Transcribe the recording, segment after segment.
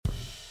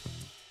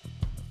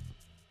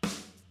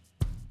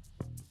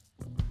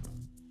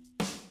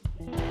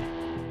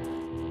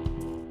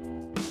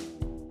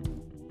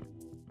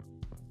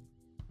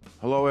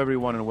Hello,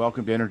 everyone, and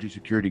welcome to Energy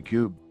Security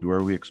Cube,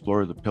 where we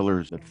explore the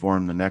pillars that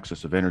form the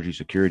nexus of energy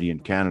security in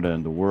Canada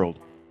and the world: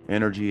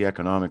 energy,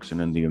 economics,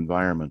 and in the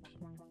environment.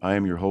 I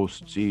am your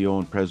host, CEO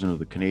and President of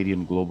the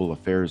Canadian Global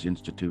Affairs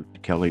Institute,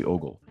 Kelly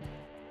Ogle.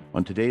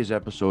 On today's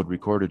episode,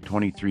 recorded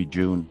 23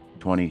 June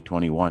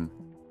 2021,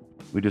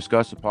 we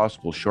discuss a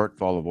possible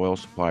shortfall of oil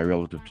supply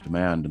relative to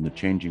demand and the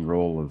changing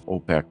role of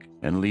OPEC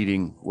and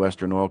leading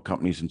Western oil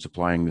companies in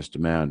supplying this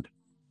demand.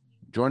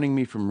 Joining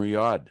me from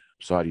Riyadh,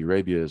 Saudi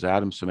Arabia, is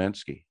Adam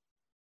Semensky.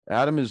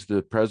 Adam is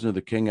the president of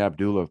the King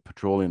Abdullah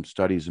Petroleum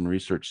Studies and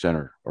Research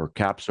Center, or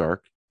CAPSARC,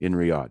 in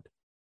Riyadh.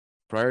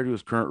 Prior to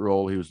his current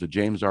role, he was the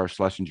James R.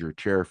 Schlesinger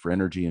Chair for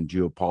Energy and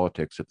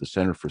Geopolitics at the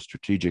Center for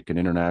Strategic and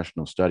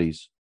International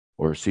Studies,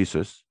 or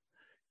CSIS.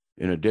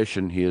 In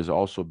addition, he has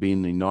also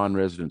been the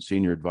non-resident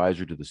senior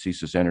advisor to the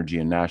CSIS Energy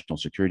and National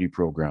Security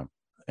Program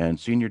and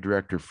senior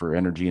director for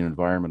Energy and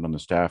Environment on the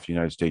staff of the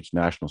United States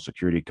National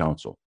Security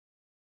Council.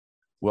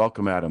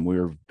 Welcome, Adam.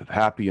 We're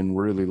happy and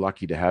really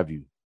lucky to have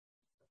you.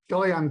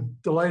 Kelly, I'm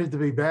delighted to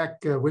be back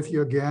with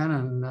you again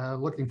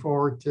and looking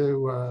forward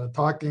to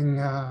talking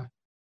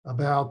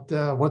about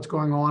what's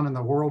going on in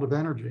the world of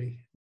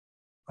energy.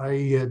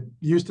 I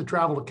used to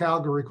travel to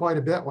Calgary quite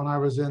a bit when I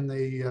was in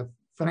the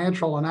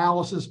financial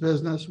analysis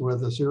business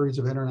with a series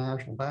of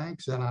international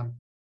banks, and I'm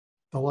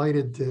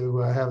delighted to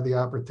have the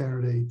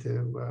opportunity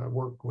to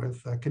work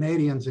with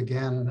Canadians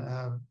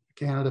again,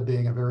 Canada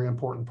being a very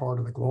important part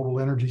of the global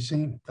energy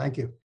scene. Thank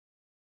you.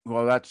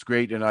 Well, that's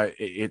great, and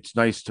it's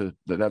nice to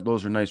that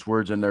those are nice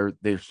words, and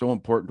they're so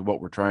important to what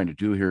we're trying to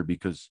do here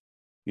because,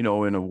 in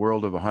a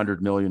world of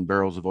 100 million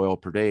barrels of oil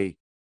per day,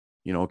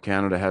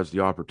 Canada has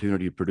the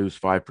opportunity to produce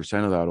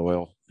 5% of that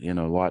oil in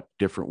a lot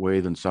different way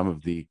than some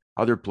of the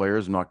other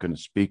players. I'm not going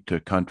to speak to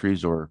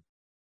countries or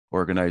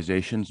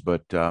organizations,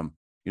 but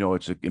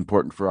it's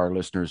important for our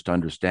listeners to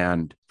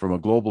understand from a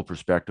global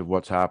perspective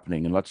what's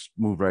happening. And let's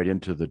move right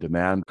into the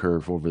demand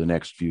curve over the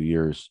next few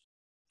years.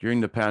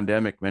 During the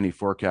pandemic, many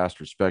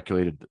forecasters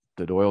speculated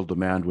that oil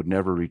demand would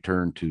never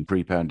return to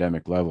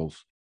pre-pandemic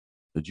levels.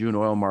 The June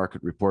oil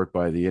market report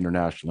by the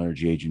International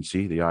Energy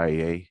Agency, the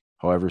IEA,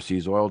 however,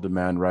 sees oil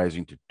demand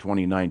rising to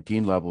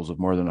 2019 levels of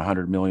more than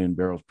 100 million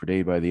barrels per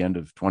day by the end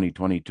of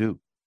 2022.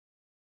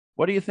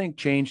 What do you think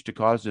changed to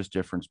cause this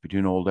difference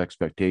between old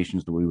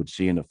expectations that we would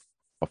see in a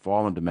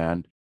fall in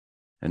demand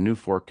and new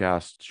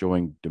forecasts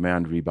showing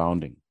demand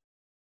rebounding?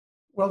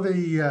 Well,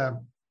 the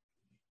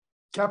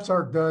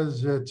CAPSARC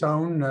does its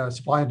own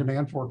supply and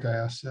demand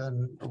forecast,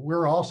 and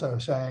we're also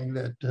saying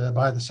that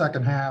by the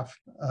second half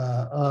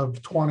of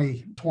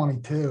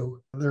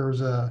 2022,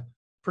 there's a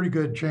pretty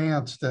good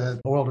chance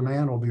that oil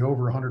demand will be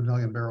over 100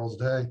 million barrels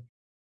a day.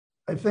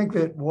 I think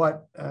that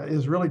what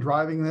is really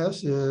driving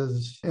this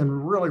is, in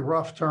really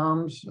rough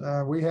terms,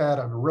 we had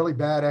a really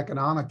bad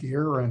economic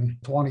year in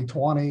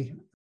 2020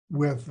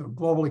 with the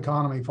global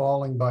economy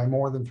falling by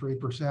more than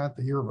 3%.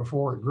 The year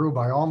before, it grew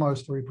by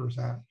almost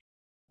 3%.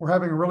 We're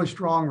having a really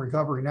strong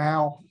recovery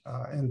now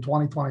in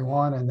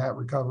 2021, and that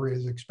recovery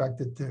is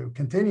expected to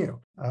continue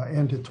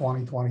into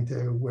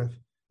 2022 with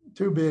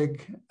two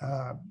big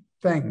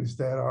things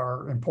that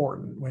are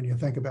important when you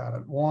think about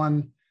it.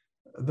 One,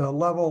 the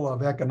level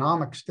of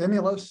economic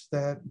stimulus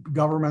that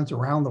governments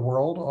around the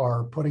world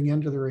are putting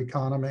into their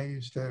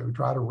economies to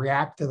try to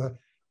react to the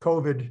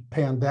COVID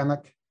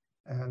pandemic.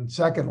 And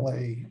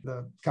secondly,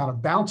 the kind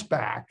of bounce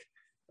back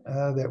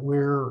that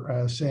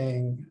we're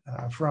seeing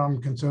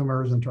from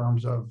consumers in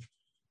terms of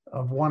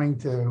wanting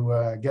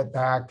to get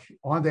back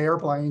onto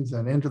airplanes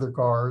and into their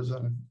cars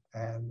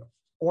and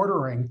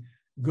ordering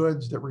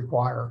goods that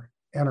require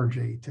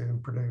energy to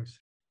produce.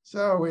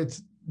 So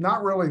it's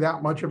not really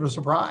that much of a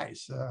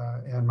surprise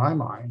in my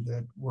mind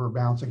that we're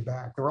bouncing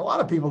back. There were a lot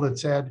of people that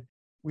said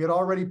we had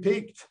already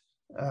peaked,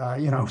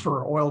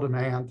 for oil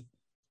demand.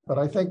 But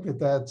I think that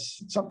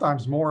that's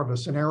sometimes more of a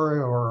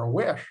scenario or a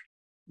wish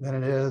than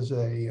it is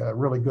a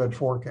really good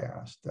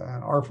forecast.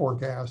 And our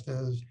forecast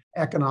is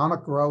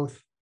economic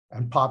growth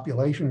and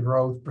population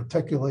growth,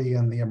 particularly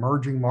in the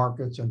emerging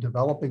markets and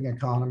developing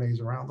economies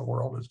around the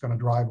world, is going to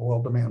drive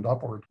oil demand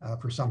upward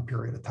for some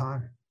period of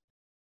time.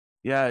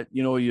 Yeah,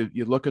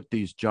 you look at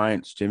these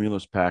giant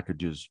stimulus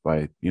packages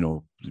by,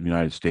 the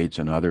United States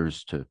and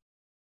others to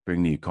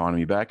bring the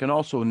economy back, and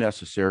also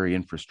necessary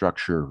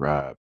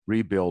infrastructure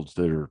rebuilds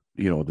that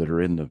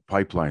are in the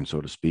pipeline,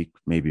 so to speak.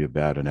 Maybe a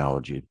bad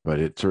analogy, but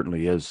it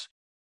certainly is.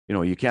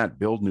 You can't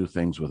build new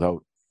things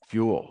without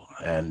fuel,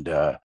 and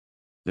the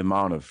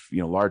amount of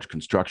large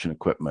construction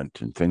equipment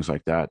and things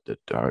like that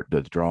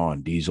draw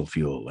on diesel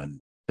fuel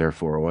and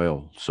therefore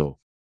oil. So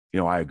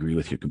I agree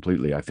with you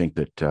completely. I think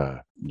that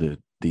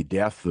the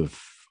death of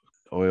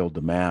oil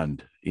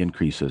demand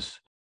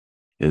increases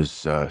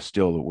is we're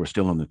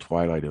still in the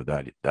twilight of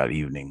that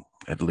evening,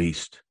 at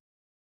least.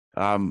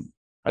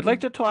 I'd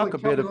like to talk a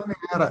bit of.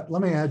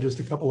 Let me add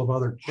just a couple of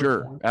other.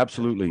 Sure, points.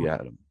 Absolutely,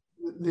 Adam.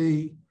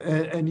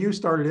 And you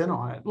started in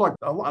on it. Look,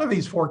 a lot of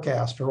these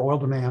forecasts for oil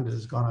demand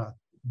is going to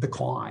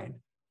decline.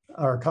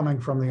 are coming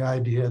from the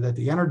idea that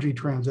the energy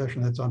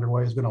transition that's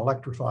underway is going to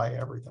electrify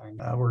everything.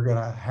 We're going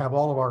to have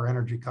all of our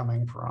energy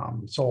coming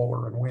from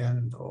solar and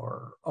wind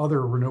or other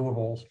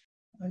renewables,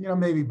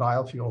 maybe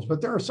biofuels.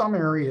 But there are some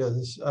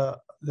areas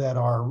that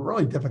are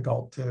really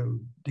difficult to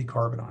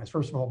decarbonize.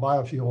 First of all,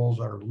 biofuels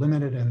are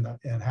limited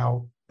in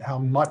how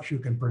much you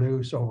can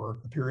produce over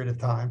a period of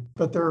time.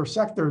 But there are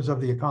sectors of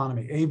the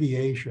economy,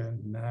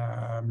 aviation,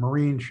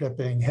 marine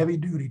shipping, heavy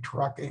duty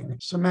trucking,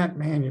 cement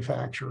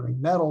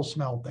manufacturing, metal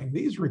smelting.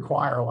 These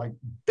require like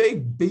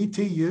big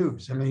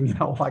BTUs. I mean,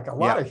 like a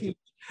lot of heat.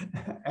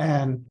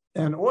 And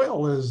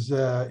oil is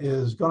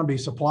going to be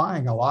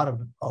supplying a lot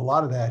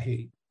of that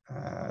heat.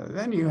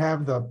 Then you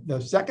have the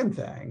second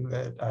thing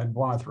that I'd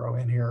want to throw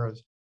in here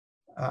is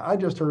I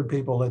just heard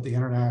people at the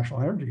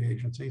International Energy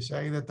Agency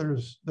say that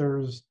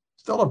there's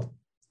still a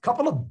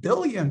couple of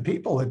billion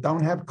people that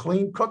don't have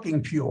clean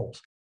cooking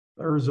fuels.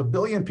 There's a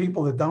billion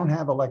people that don't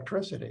have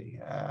electricity.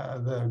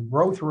 The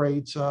growth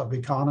rates of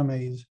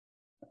economies,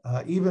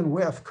 even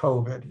with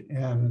COVID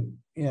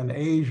in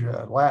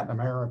Asia, Latin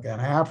America,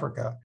 and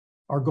Africa,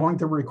 are going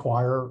to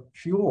require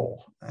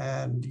fuel.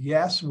 And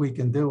yes, we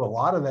can do a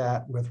lot of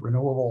that with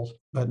renewables,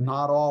 but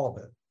not all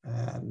of it.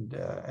 And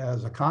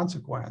as a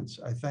consequence,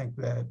 I think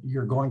that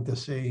you're going to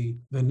see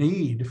the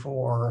need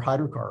for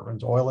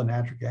hydrocarbons, oil and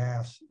natural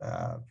gas,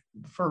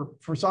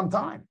 for some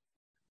time.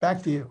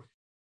 Back to you.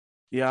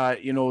 Yeah,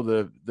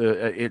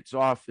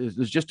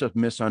 there's just a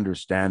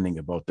misunderstanding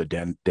about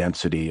the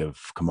density of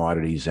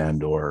commodities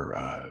and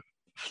or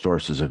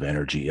sources of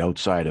energy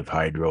outside of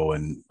hydro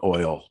and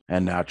oil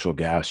and natural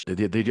gas.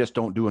 They just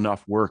don't do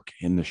enough work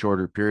in the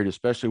shorter period,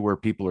 especially where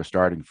people are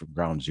starting from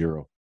ground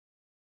zero.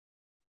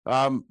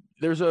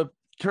 There's a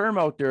term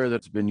out there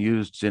that's been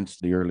used since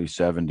the early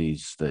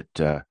 70s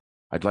that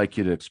I'd like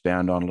you to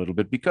expand on a little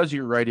bit, because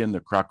you're right in the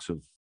crux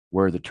of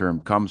where the term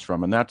comes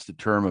from, and that's the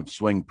term of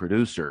swing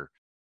producer.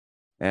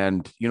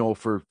 And,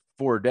 for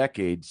 4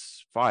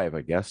 decades, 5,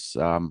 I guess,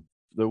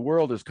 the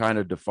world has kind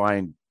of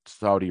defined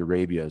Saudi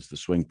Arabia as the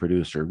swing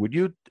producer. Would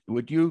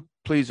you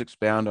please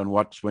expand on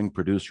what swing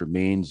producer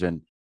means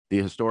and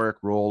the historic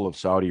role of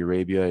Saudi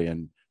Arabia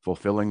in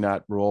fulfilling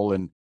that role,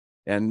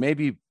 and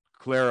maybe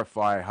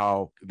clarify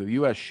how the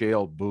U.S.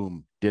 shale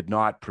boom did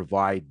not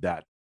provide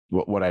that,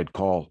 what I'd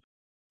call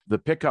the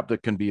pickup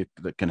that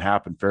can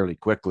happen fairly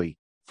quickly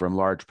from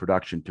large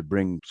production to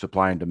bring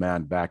supply and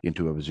demand back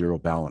into a zero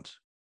balance?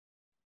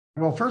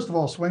 Well, first of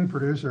all, swing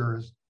producer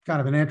is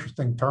kind of an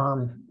interesting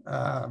term,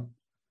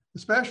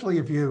 especially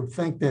if you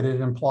think that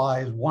it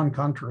implies one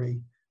country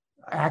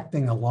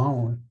acting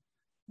alone.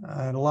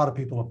 And a lot of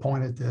people have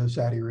pointed to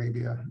Saudi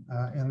Arabia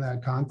in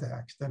that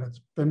context. And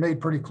it's been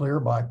made pretty clear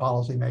by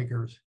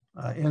policymakers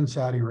in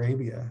Saudi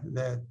Arabia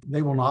that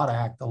they will not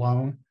act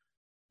alone,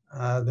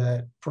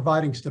 that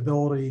providing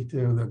stability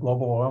to the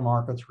global oil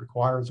markets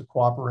requires the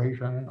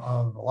cooperation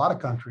of a lot of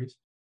countries.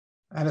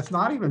 And it's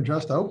not even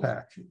just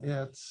OPEC.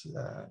 It's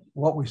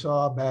what we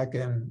saw back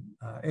in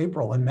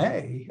April and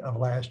May of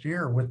last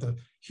year with the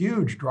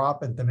huge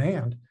drop in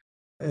demand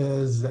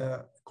is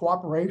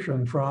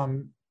cooperation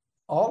from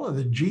all of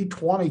the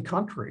G20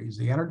 countries.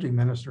 The energy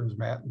ministers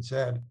met and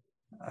said,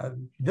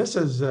 this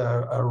is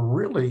a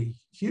really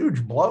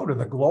huge blow to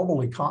the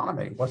global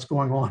economy, what's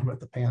going on with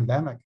the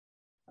pandemic,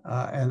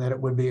 and that it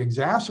would be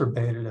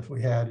exacerbated if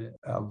we had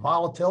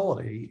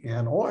volatility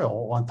in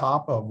oil on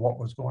top of what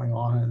was going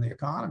on in the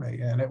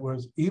economy. And it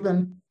was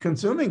even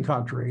consuming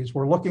countries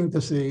were looking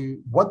to see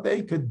what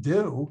they could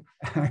do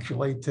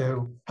actually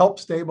to help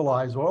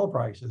stabilize oil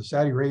prices.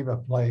 Saudi Arabia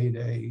played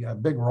a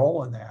big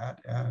role in that.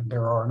 And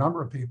there are a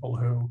number of people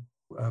who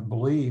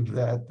believe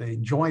that the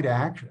joint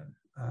action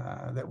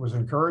that was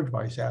encouraged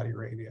by Saudi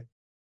Arabia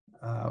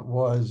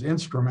was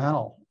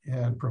instrumental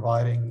in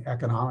providing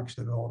economic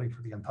stability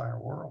for the entire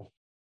world.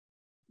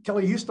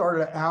 Kelly, you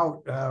started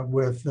out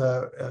with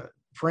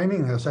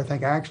framing this, I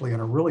think, actually in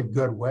a really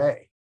good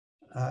way.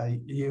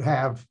 You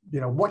have,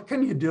 what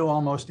can you do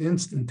almost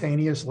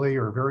instantaneously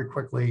or very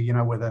quickly,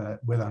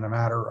 within a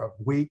matter of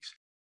weeks?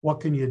 What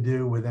can you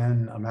do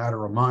within a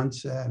matter of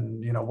months?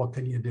 And, what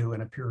can you do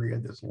in a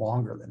period that's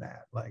longer than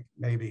that, like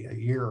maybe a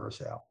year or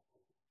so?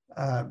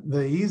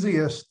 The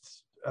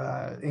easiest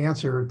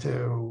answer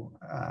to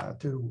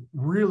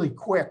really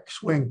quick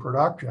swing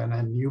production,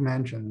 and you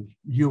mentioned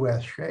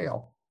U.S.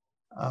 shale,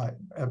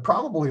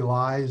 probably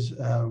lies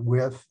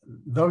with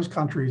those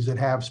countries that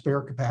have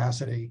spare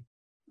capacity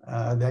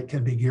that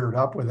can be geared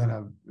up within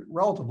a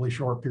relatively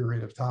short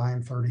period of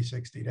time, 30,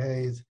 60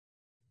 days.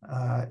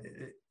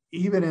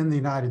 Even in the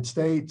United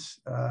States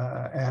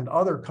and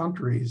other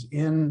countries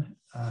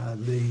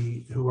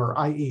who are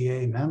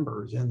IEA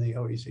members in the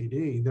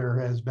OECD, there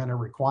has been a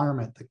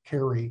requirement to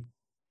carry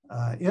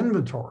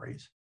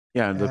inventories.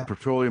 Yeah, the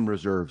petroleum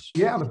reserves.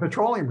 Yeah, the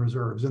petroleum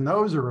reserves, and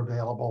those are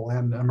available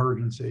in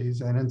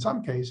emergencies. And in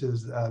some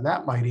cases,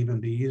 that might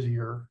even be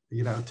easier,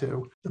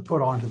 to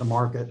put onto the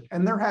market.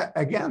 And there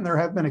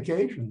have been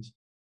occasions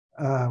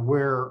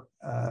where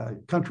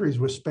countries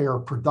with spare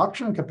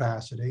production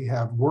capacity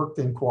have worked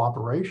in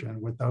cooperation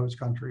with those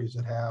countries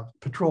that have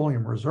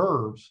petroleum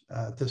reserves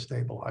to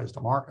stabilize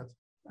the markets.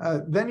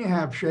 Then you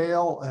have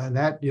shale, and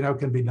that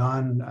can be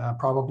done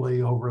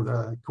probably over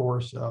the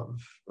course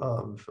of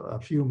a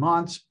few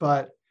months.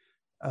 But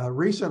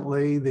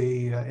recently,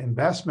 the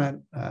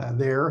investment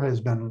there has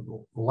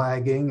been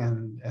lagging,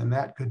 and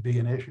that could be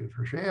an issue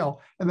for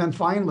shale. And then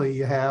finally,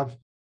 you have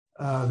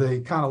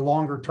the kind of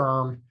longer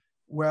term.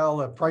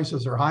 Well, if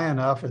prices are high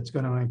enough, it's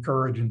going to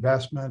encourage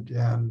investment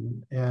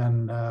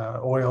in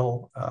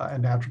oil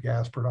and natural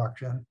gas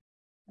production.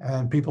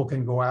 And people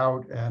can go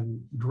out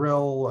and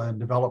drill and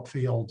develop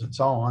fields and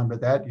so on, but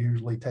that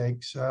usually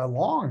takes a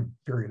long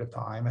period of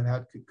time, and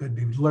that could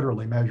be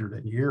literally measured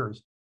in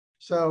years.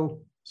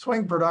 So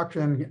swing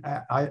production,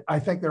 I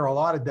think there are a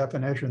lot of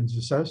definitions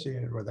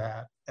associated with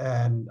that,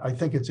 and I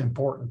think it's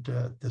important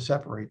to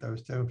separate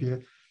those two. If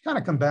you kind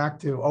of come back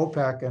to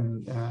OPEC,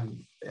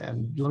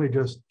 and let me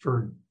just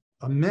for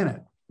a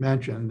minute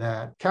mention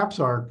that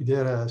CAPSARC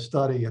did a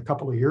study a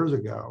couple of years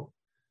ago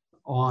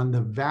on the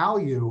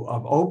value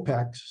of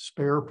OPEC's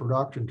spare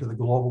production to the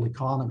global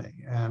economy.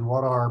 And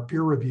what our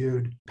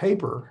peer-reviewed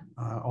paper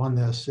on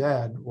this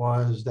said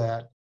was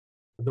that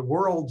the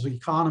world's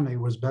economy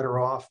was better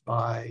off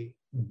by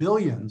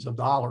billions of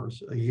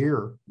dollars a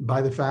year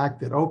by the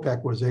fact that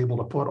OPEC was able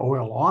to put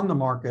oil on the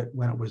market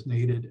when it was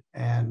needed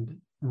and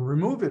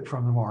remove it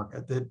from the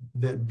market.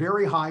 That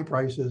very high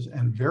prices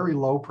and very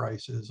low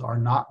prices are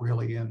not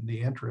really in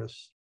the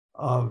interests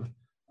of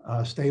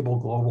stable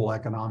global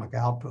economic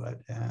output,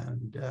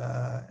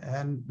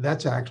 and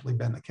that's actually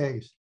been the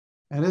case.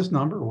 And this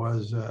number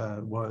was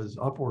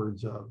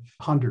upwards of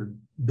 $100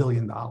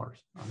 billion. I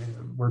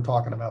mean, we're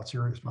talking about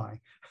serious money.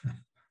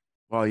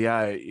 Well,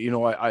 yeah,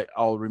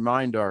 I'll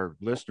remind our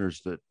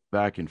listeners that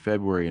back in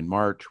February and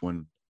March,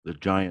 when the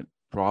giant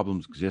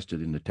problems existed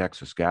in the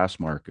Texas gas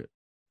market,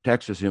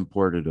 Texas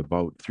imported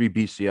about 3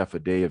 BCF a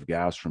day of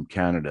gas from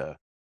Canada,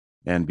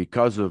 and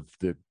because of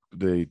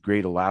the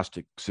great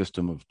elastic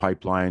system of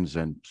pipelines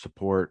and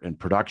support and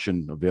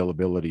production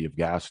availability of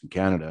gas in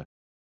Canada,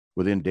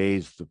 within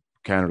days,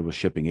 Canada was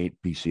shipping 8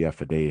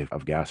 BCF a day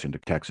of gas into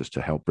Texas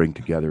to help bring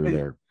together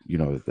their,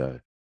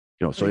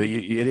 so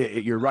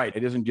you're right.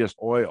 It isn't just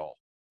oil.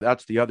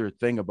 That's the other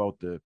thing about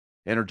the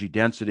energy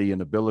density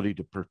and ability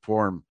to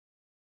perform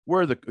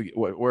where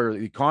the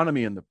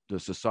economy and the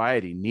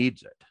society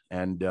needs it.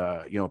 And,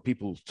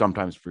 people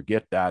sometimes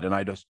forget that.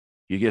 And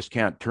you just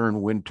can't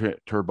turn wind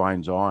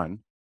turbines on.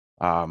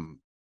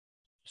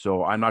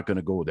 So I'm not going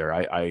to go there.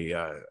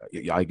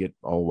 I get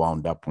all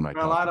wound up when I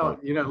talk. Well, I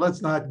don't,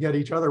 let's not get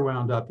each other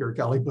wound up here,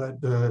 Kelly, but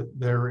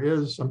there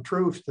is some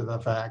truth to the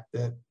fact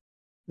that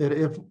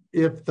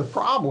if the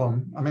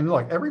problem, I mean,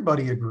 look,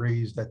 everybody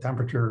agrees that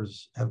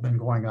temperatures have been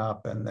going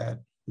up and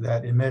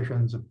that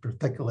emissions,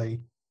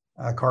 particularly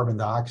carbon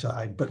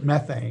dioxide, but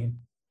methane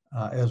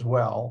as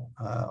well,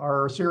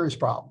 are a serious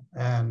problem.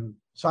 And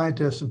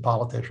scientists and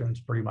politicians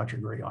pretty much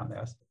agree on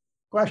this.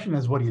 Question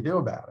is, what do you do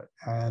about it?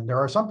 And there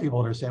are some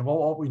people that are saying, well,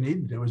 what we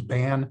need to do is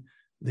ban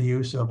the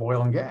use of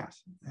oil and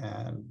gas.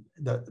 And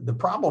the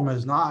problem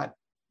is not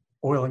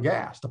oil and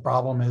gas. The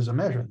problem is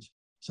emissions.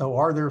 So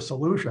are there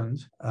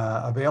solutions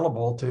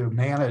available to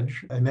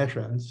manage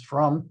emissions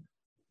from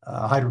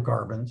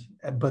hydrocarbons,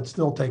 but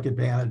still take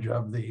advantage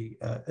of the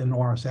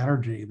enormous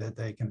energy that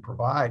they can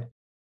provide?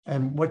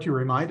 And what you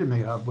reminded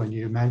me of when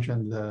you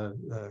mentioned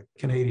the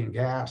Canadian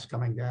gas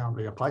coming down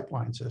via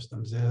pipeline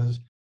systems is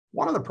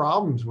one of the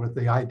problems with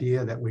the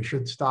idea that we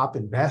should stop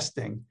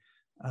investing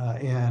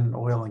in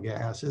oil and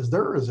gas is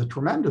there is a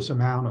tremendous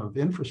amount of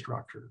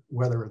infrastructure,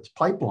 whether it's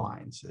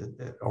pipelines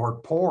or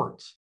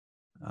ports,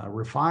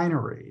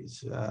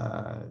 refineries,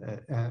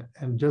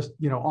 and just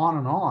on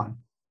and on,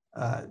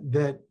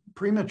 that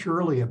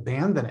prematurely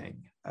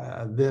abandoning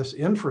this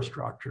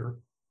infrastructure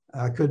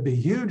could be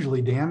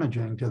hugely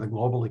damaging to the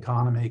global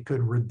economy,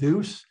 could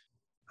reduce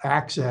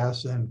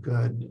access and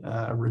could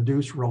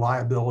reduce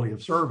reliability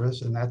of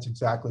service. And that's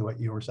exactly what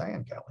you were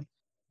saying, Kelly.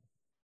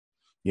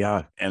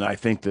 Yeah. And I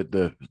think that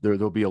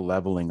there'll be a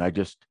leveling.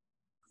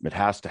 It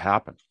has to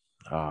happen.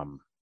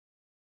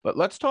 But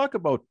let's talk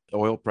about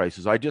oil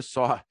prices. I just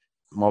saw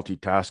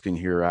multitasking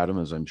here, Adam,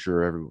 as I'm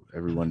sure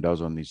everyone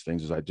does on these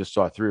things, is I just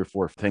saw 3 or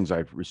 4 things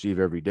I receive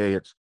every day.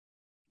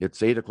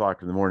 It's 8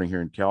 o'clock in the morning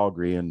here in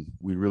Calgary, and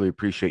we really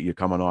appreciate you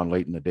coming on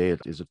late in the day.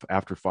 Is it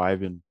after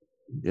 5 in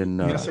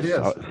yes, it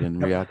is. In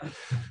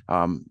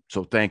Riyadh?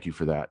 So thank you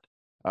for that.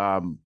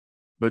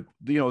 But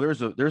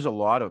there's a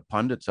lot of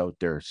pundits out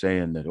there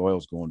saying that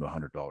oil's going to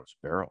 $100 a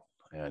barrel.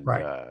 And,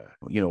 right.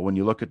 When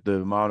you look at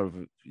the amount of,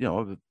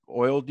 the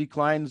oil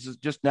declines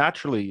just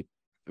naturally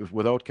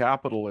without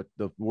capital,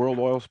 the world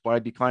oil supply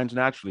declines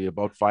naturally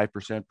about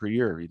 5% per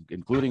year,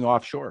 including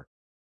offshore.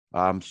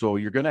 So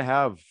you're going to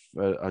have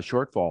a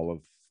shortfall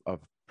of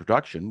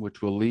production,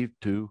 which will lead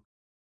to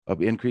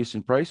an increase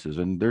in prices.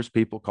 And there's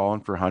people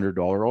calling for $100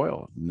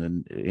 oil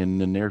in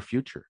the near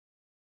future.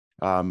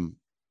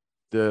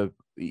 The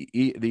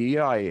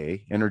EIA,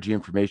 Energy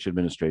Information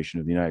Administration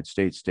of the United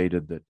States,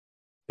 stated that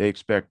they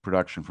expect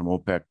production from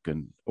OPEC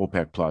and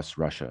OPEC plus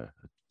Russia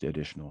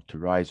additional to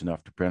rise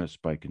enough to prevent a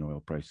spike in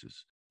oil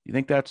prices. Do you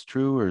think that's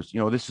true, or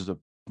this is a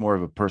more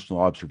of a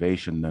personal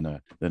observation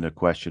than a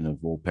question of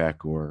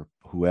OPEC or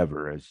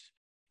whoever?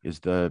 Do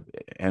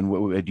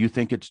you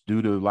think it's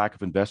due to lack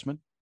of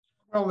investment?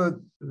 Well,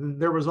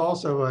 there was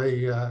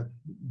also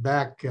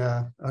back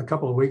a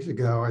couple of weeks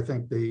ago, I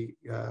think the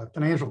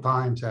Financial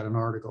Times had an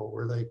article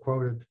where they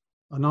quoted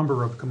a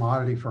number of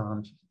commodity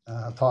firms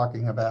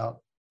talking about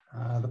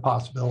the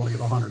possibility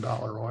of $100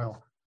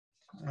 oil.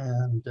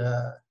 And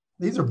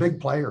these are big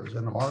players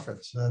in the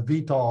markets,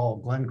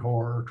 Vitol,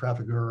 Glencore,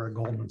 Trafigura,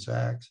 Goldman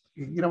Sachs.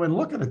 In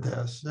looking at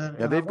this.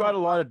 They've got a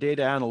lot of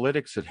data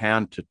analytics at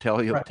hand to tell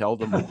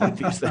them about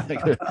these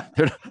things.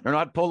 They're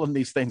not pulling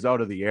these things out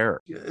of the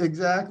air.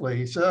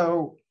 Exactly.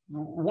 So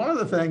one of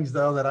the things,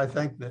 though, that I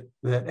think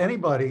that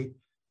anybody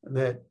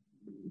that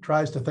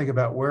tries to think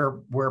about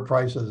where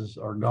prices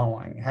are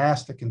going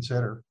has to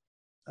consider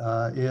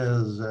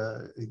is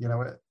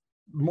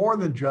more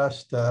than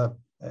just a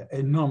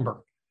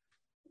number.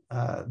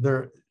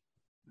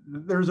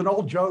 There's an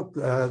old joke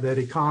that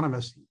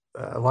economists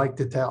like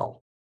to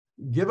tell.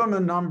 Give them a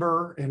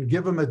number and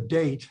give them a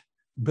date,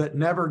 but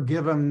never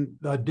give them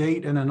a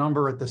date and a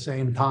number at the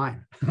same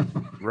time.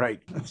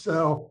 Right.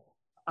 So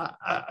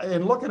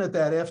in looking at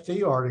that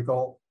FT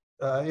article,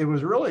 it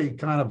was really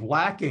kind of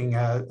lacking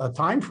a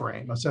time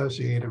frame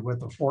associated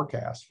with the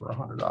forecast for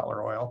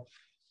 $100 oil.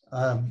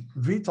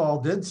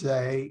 Vitol did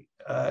say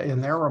in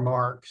their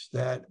remarks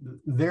that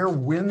their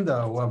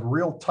window of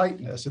real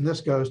tightness, and this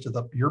goes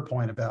to your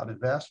point about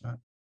investment,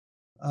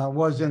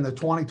 was in the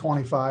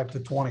 2025 to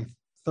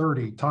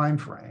 2030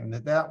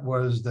 timeframe, that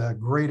was the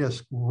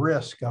greatest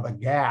risk of a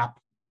gap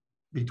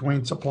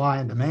between supply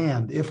and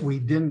demand if we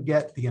didn't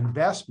get the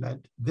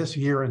investment this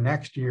year and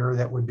next year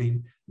that would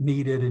be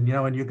needed. And,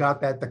 and you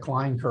got that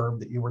decline curve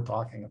that you were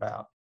talking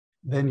about,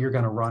 then you're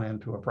going to run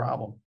into a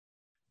problem.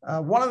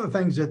 One of the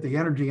things that the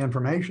Energy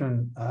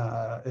Information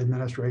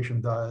Administration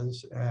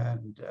does,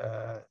 and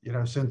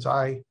since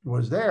I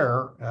was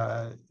there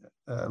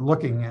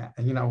looking at,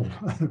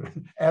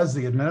 as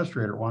the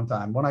administrator one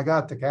time, when I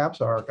got to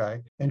CapsArk,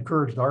 I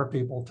encouraged our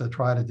people to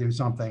try to do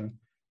something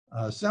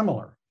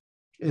similar,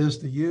 is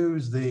to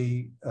use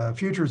the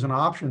futures and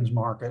options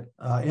market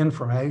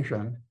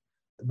information,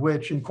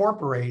 which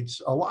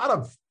incorporates a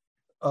lot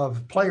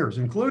of players,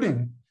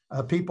 including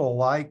people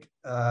like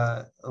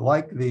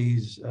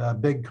these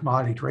big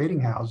commodity trading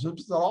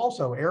houses, but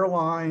also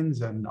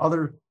airlines and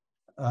other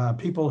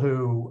people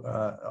who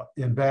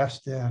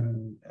invest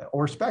in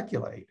or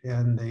speculate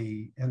in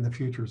the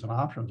futures and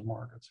options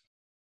markets.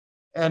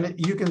 And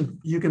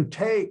you can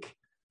take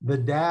the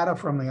data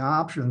from the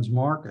options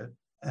market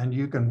and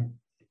you can,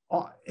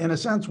 in a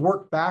sense,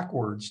 work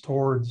backwards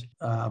towards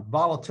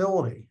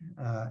volatility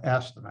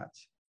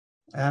estimates.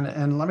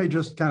 And let me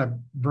just kind of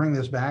bring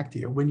this back to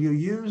you. When you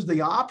use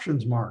the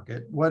options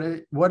market, what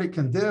it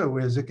can do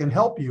is it can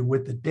help you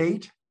with the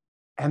date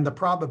and the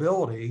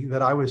probability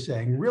that I was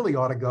saying really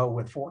ought to go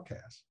with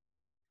forecasts.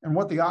 And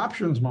what the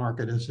options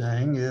market is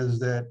saying is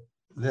that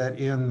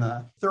in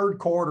the third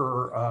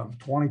quarter of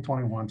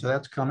 2021, so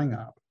that's coming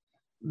up,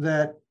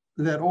 that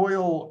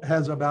oil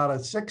has about a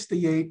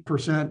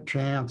 68%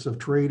 chance of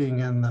trading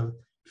in the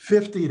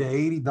 $50 to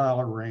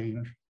 $80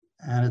 range.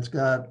 And it's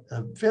got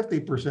a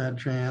 50%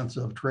 chance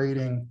of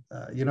trading.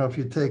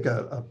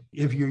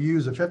 If you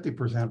use a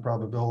 50%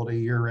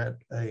 probability, you're at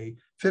a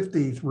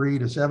 $53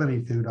 to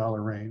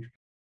 $72 range.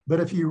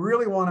 But if you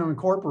really want to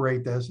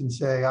incorporate this and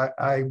say,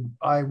 I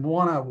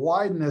want to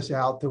widen this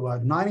out to a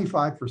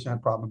 95%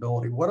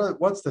 probability,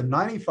 what's the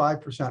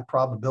 95%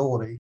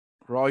 probability?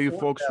 For all you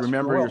folks,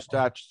 remember your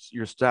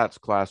stats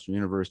class from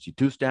university,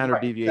 2 standard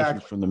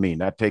deviations from the mean.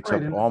 That takes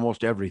up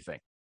almost everything.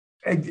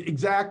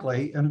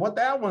 Exactly. And what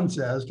that one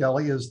says,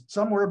 Kelly, is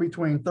somewhere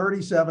between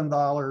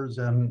 $37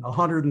 and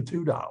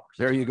 $102.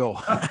 There you go.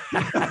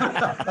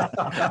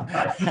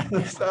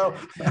 So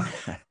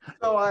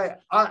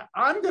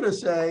I'm going to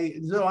say,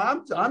 so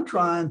I'm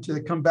trying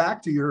to come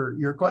back to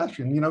your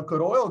question,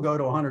 could oil go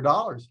to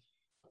 $100?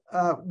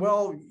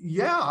 Well,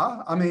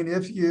 yeah. I mean,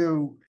 if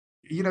you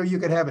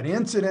could have an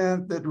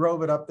incident that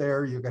drove it up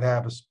there, you could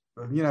have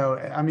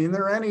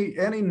there are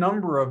any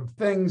number of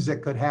things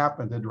that could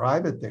happen to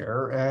drive it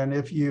there. And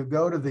if you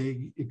go to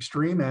the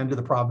extreme end of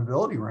the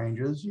probability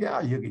ranges,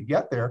 yeah, you could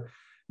get there.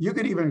 You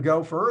could even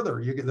go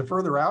further. The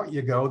further out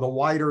you go, the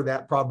wider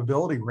that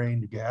probability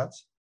range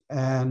gets.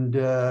 And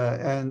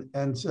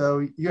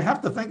so you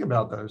have to think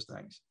about those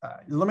things.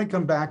 Let me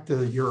come back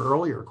to your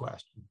earlier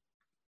question.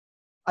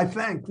 I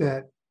think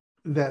that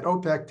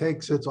OPEC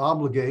takes its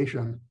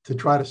obligation to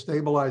try to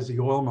stabilize the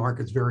oil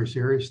markets very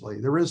seriously.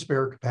 There is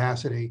spare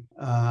capacity,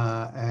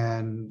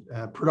 and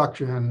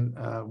production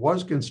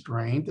was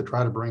constrained to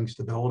try to bring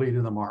stability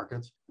to the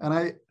markets.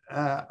 And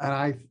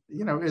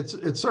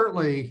it's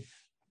certainly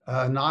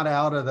not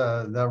out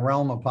of the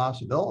realm of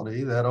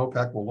possibility that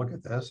OPEC will look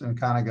at this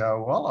and kind of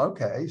go, well,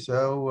 okay,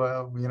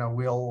 so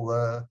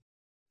we'll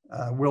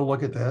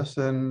look at this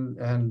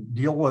and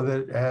deal with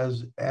it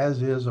as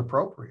is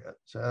appropriate.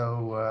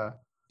 So.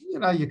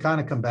 you kind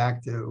of come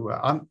back to,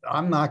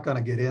 I'm not going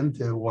to get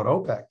into what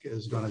OPEC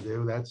is going to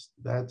do.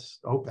 That's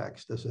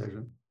OPEC's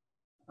decision.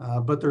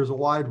 But there's a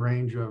wide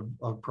range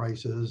of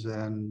prices,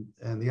 and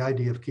the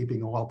idea of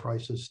keeping oil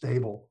prices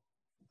stable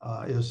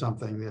is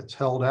something that's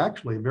held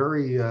actually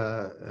very,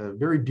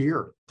 very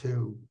dear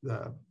to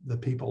the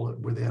people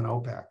within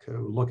OPEC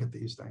who look at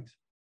these things.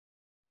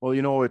 Well,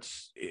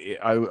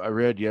 I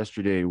read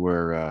yesterday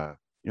where,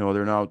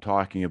 they're now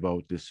talking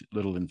about this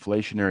little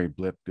inflationary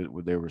blip that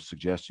they were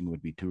suggesting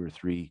would be 2 or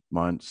 3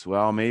 months.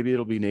 Well, maybe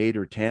it'll be 8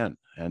 or 10.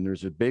 And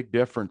there's a big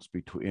difference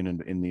between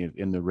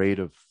in the rate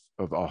of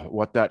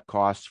what that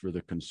costs for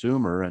the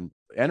consumer. And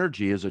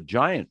energy is a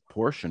giant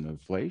portion of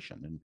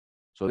inflation. And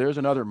so there's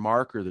another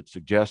marker that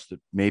suggests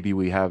that maybe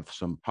we have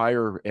some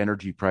higher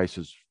energy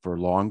prices for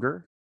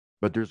longer.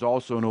 But there's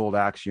also an old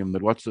axiom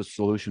that what's the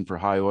solution for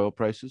high oil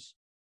prices?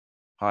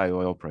 High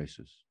oil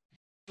prices.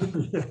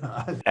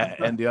 Yeah.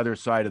 And the other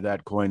side of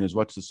that coin is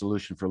what's the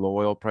solution for low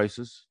oil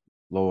prices?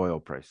 Low oil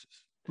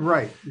prices.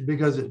 Right,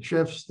 because it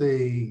shifts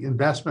the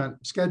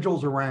investment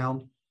schedules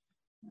around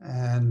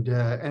and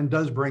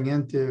does bring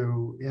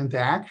into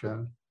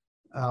action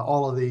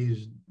all of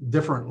these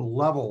different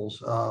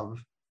levels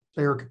of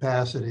spare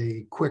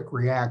capacity, quick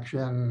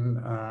reaction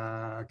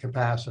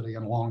capacity,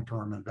 and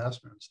long-term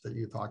investments that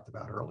you talked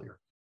about earlier.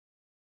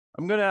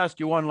 I'm going to ask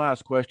you one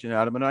last question,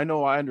 Adam, and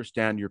I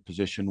understand your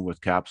position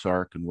with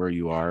CapsArk and where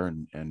you are,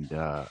 and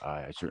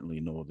I certainly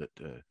know that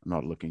I'm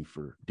not looking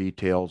for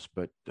details,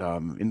 but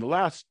in the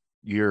last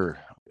year,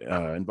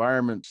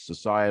 environment,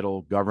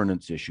 societal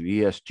governance issue,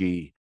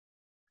 ESG,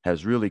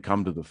 has really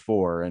come to the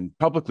fore, and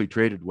publicly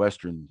traded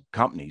Western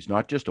companies,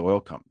 not just oil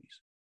companies,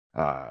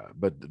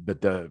 but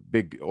the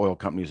big oil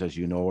companies, as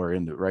you know, are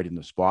right in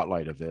the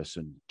spotlight of this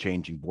and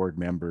changing board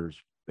members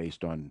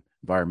based on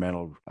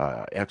environmental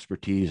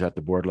expertise at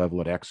the board level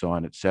at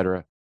Exxon, et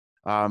cetera.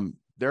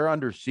 They're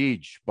under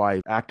siege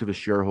by activist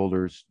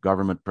shareholders,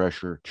 government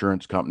pressure,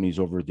 insurance companies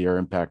over their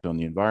impact on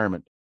the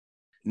environment.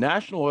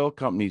 National oil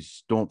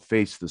companies don't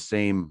face the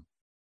same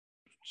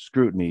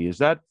scrutiny. Is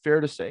that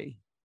fair to say?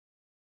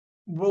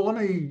 Well,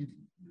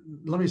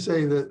 let me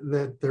say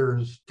that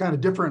there's kind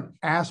of different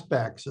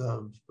aspects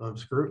of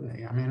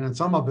scrutiny. I mean, and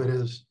some of it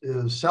is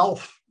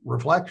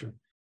self-reflection.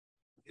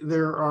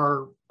 There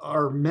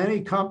are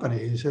many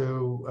companies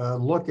who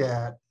look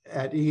at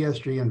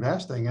ESG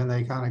investing and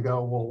they kind of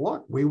go, well,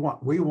 look, we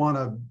want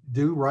to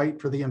do right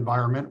for the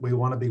environment. We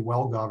want to be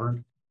well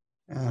governed,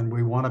 and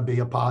we want to be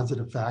a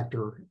positive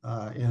factor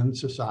in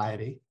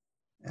society.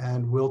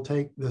 And we'll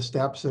take the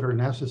steps that are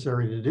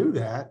necessary to do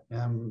that.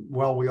 And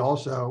while we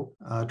also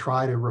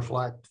try to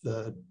reflect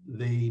the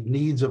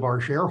needs of our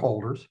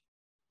shareholders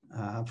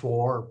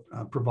for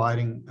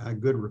providing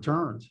good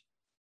returns.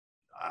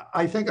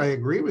 I think I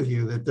agree with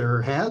you that there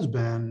has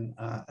been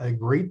a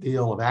great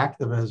deal of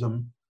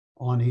activism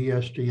on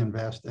ESG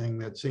investing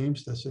that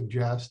seems to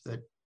suggest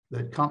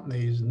that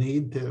companies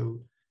need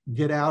to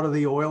get out of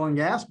the oil and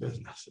gas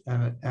business.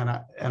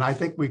 And I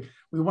think we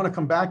want to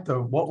come back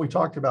to what we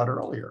talked about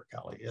earlier,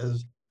 Kelly,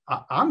 is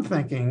I'm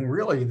thinking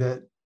really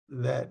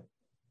that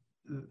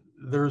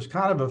there's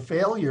kind of a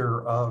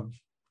failure of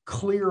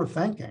clear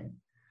thinking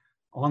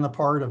on the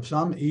part of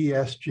some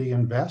ESG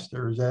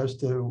investors as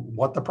to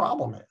what the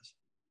problem is.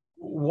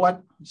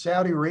 What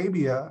Saudi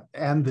Arabia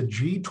and the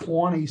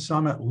G20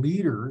 summit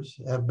leaders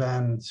have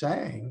been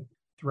saying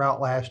throughout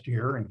last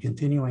year and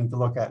continuing to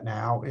look at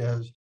now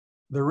is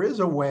there is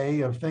a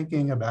way of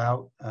thinking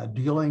about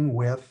dealing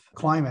with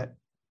climate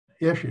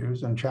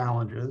issues and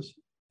challenges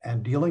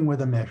and dealing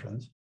with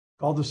emissions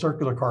called the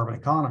circular carbon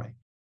economy.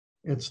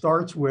 It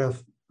starts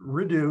with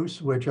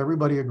reduce, which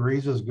everybody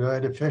agrees is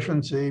good,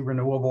 efficiency,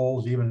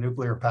 renewables, even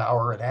nuclear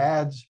power. It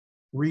adds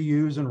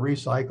reuse and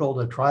recycle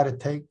to try to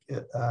take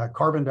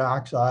carbon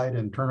dioxide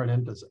and turn it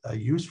into a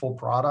useful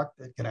product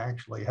that can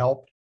actually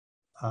help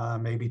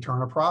maybe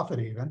turn a profit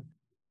even.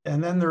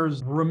 And then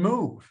there's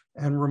remove.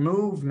 And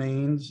remove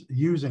means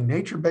using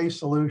nature-based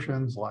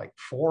solutions like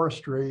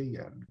forestry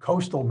and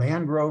coastal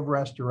mangrove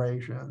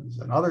restorations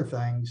and other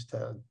things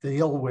to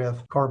deal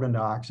with carbon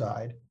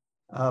dioxide,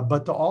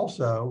 but to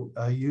also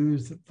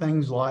use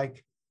things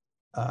like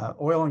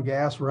oil and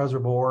gas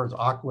reservoirs,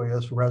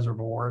 aqueous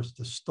reservoirs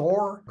to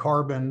store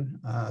carbon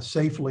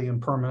safely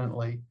and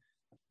permanently,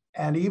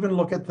 and even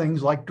look at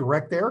things like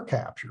direct air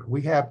capture.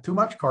 We have too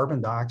much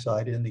carbon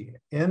dioxide in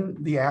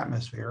the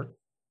atmosphere,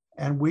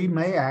 and we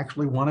may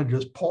actually want to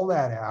just pull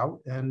that out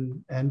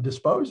and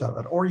dispose of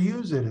it or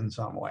use it in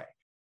some way.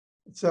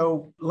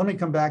 So let me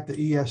come back to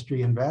ESG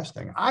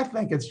investing. I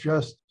think it's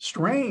just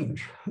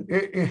strange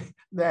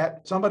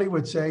that somebody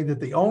would say that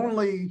the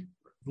only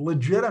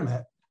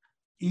legitimate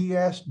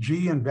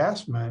ESG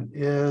investment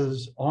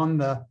is on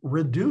the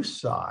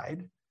reduce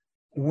side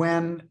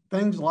when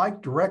things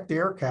like direct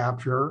air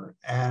capture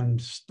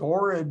and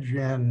storage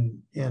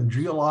in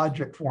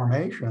geologic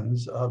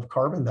formations of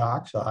carbon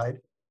dioxide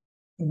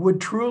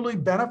would truly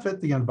benefit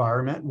the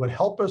environment, would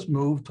help us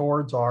move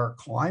towards our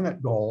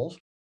climate goals.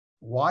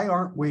 Why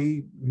aren't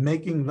we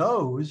making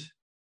those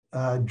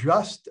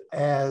just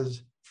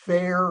as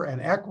fair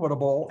and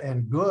equitable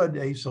and good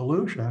a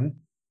solution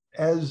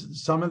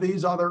as some of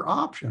these other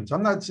options.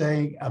 I'm not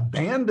saying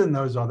abandon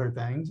those other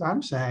things.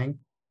 I'm saying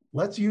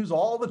let's use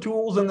all the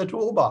tools in the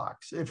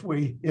toolbox. If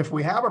we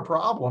have a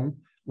problem,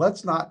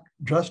 let's not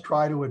just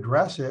try to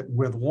address it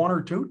with one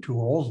or two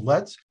tools.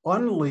 Let's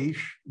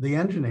unleash the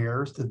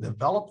engineers to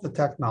develop the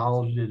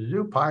technology to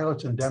do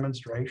pilots and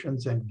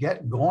demonstrations and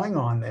get going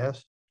on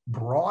this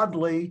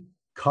broadly,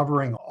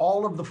 covering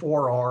all of the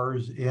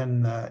 4Rs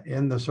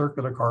in the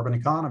circular carbon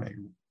economy.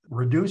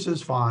 Reduce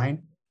is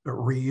fine, but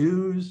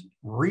reuse,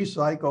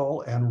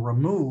 recycle, and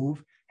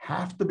remove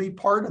have to be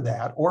part of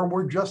that, or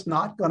we're just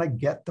not going to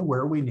get to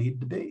where we need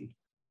to be.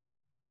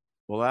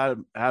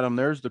 Well, Adam,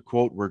 there's the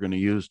quote we're going to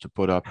use to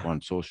put up on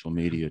social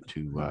media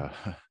to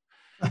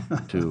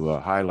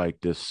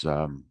highlight this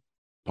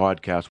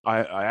podcast.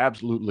 I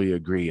absolutely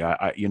agree.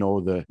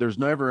 There's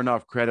never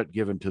enough credit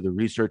given to the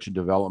research and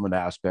development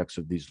aspects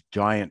of these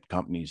giant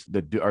companies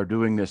that are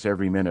doing this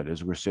every minute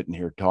as we're sitting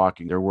here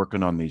talking. They're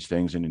working on these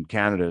things, and in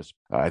Canada,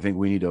 I think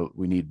we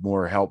need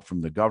more help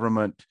from the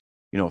government.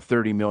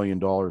 $30 million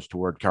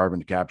toward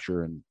carbon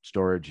capture and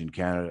storage in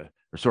Canada,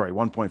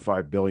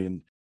 $1.5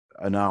 billion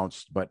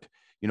announced, but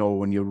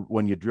when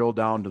you drill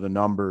down to the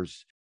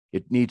numbers,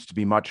 it needs to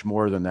be much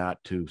more than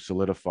that to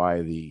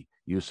solidify the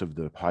use of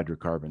the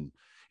hydrocarbon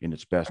in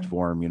its best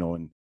form,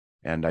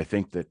 and I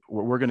think that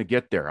we're going to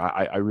get there.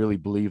 I really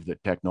believe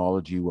that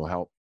technology will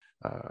help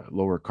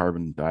lower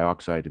carbon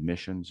dioxide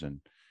emissions, and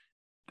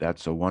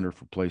that's a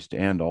wonderful place to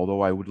end.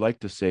 Although I would like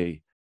to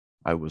say,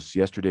 I was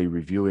yesterday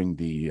reviewing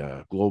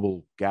the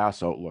global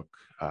gas outlook.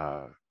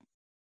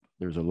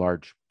 There's a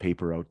large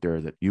paper out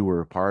there that you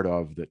were a part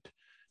of that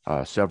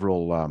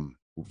several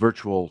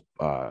virtual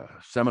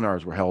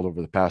seminars were held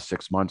over the past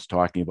 6 months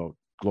talking about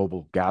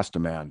global gas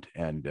demand.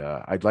 And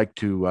I'd like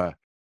to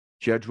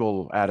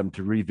schedule, Adam,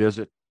 to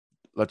revisit.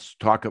 Let's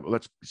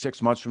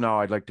 6 months from now,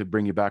 I'd like to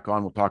bring you back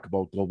on. We'll talk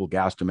about global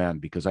gas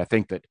demand, because I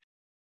think that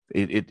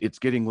it's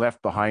getting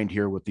left behind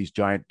here with these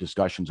giant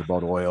discussions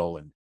about oil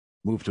and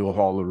move to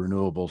all the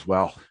renewables.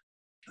 Well,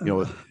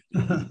 I'm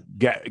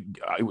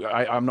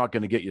not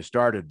going to get you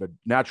started, but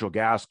natural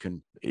gas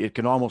can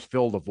almost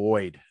fill the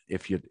void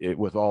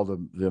with all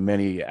the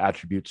many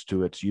attributes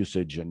to its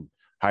usage, and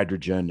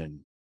hydrogen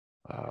and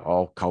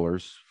all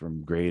colors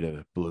from gray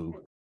to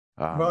blue.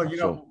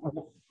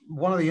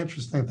 One of the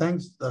interesting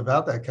things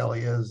about that,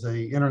 Kelly, is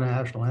the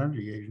International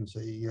Energy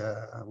Agency,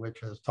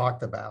 which has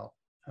talked about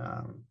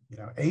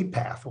a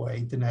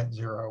pathway to net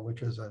zero,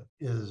 which is a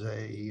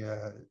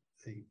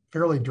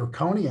fairly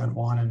draconian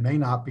one and may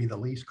not be the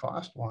least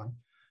cost one,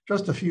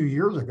 just a few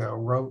years ago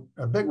wrote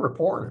a big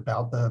report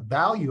about the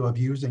value of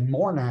using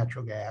more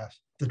natural gas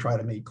to try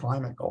to meet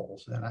climate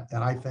goals.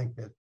 And I think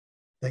that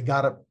they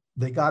got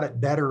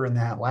it better in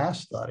that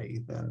last study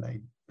than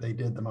they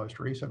did the most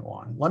recent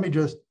one. Let me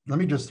just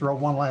throw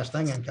one last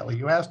thing in, Kelly.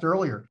 You asked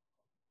earlier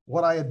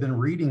what I had been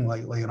reading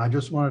lately, and I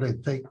just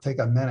wanted to take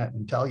a minute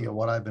and tell you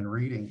what I've been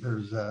reading.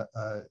 There's a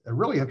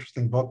really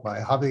interesting book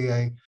by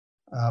Javier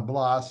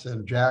Blas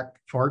and Jack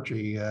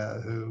Farchi,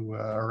 who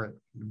are at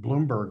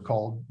Bloomberg,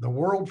 called The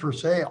World for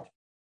Sale.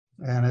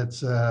 And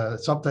it's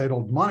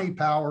subtitled Money,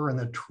 Power, and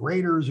the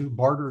Traders Who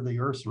Barter the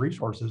Earth's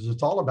Resources.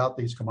 It's all about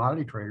these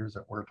commodity traders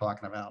that we're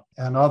talking about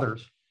and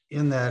others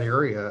in that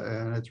area.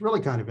 And it's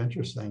really kind of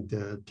interesting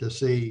to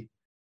see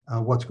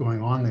what's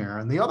going on there.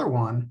 And the other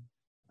one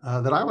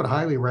that I would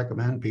highly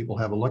recommend people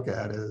have a look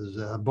at is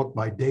a book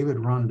by David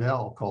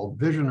Rundell called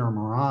Vision or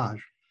Mirage.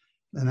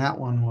 And that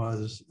one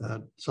was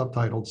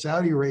subtitled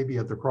Saudi Arabia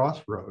at the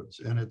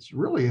Crossroads. And it's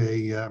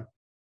really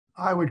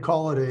I would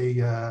call it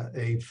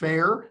a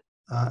fair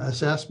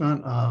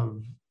assessment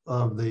of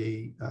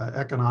the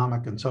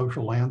economic and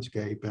social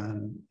landscape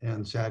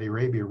in Saudi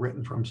Arabia,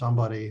 written from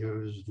somebody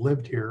who's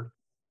lived here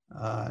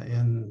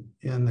in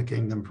the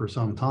kingdom for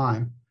some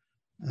time.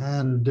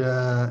 And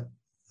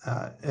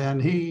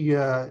he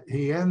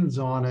ends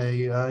on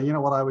a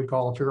what I would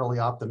call a fairly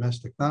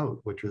optimistic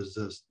note, which is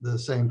the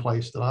same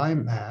place that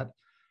I'm at.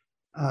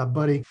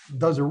 But he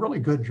does a really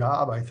good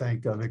job, I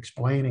think, of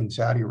explaining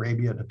Saudi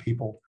Arabia to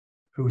people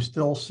who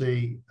still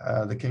see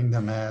the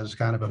kingdom as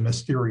kind of a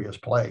mysterious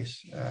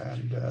place.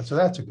 And so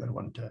that's a good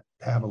one to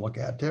have a look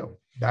at too.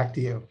 Back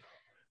to you.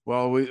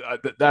 Well,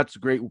 that's a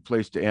great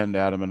place to end,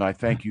 Adam. And I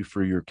thank you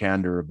for your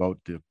candor about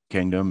the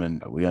kingdom.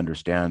 And we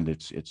understand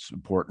its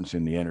importance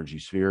in the energy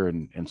sphere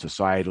and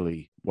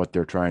societally what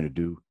they're trying to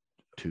do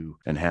to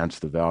enhance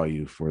the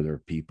value for their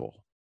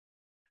people.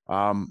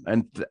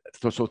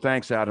 So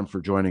thanks, Adam, for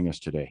joining us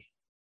today.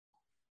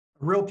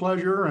 Real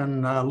pleasure,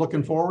 and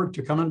looking forward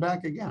to coming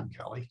back again,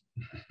 Kelly.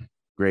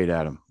 Great,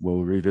 Adam.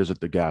 We'll revisit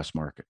the gas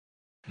market.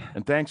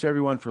 And thanks,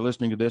 everyone, for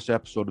listening to this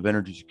episode of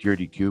Energy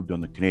Security Cubed on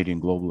the Canadian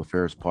Global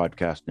Affairs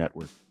Podcast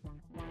Network.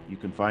 You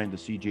can find the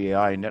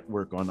CGAI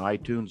network on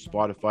iTunes,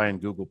 Spotify,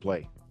 and Google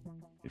Play.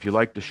 If you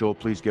like the show,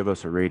 please give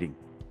us a rating.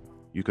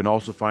 You can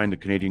also find the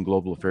Canadian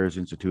Global Affairs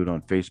Institute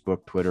on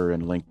Facebook, Twitter,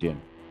 and LinkedIn.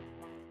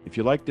 If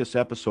you like this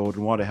episode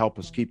and want to help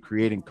us keep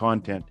creating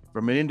content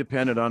from an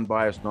independent,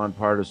 unbiased,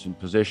 nonpartisan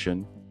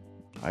position,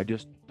 I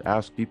just to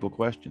ask people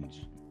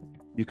questions.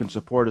 You can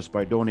support us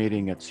by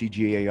donating at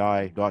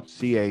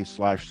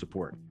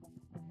cgai.ca/support.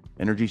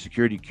 Energy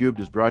Security Cubed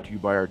is brought to you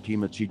by our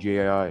team at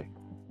CGAI.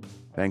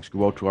 Thanks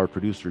go out to our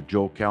producer,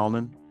 Joe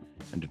Calnan,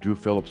 and to Drew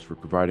Phillips for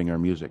providing our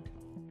music.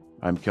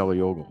 I'm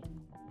Kelly Ogle.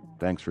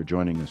 Thanks for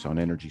joining us on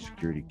Energy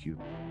Security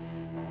Cubed.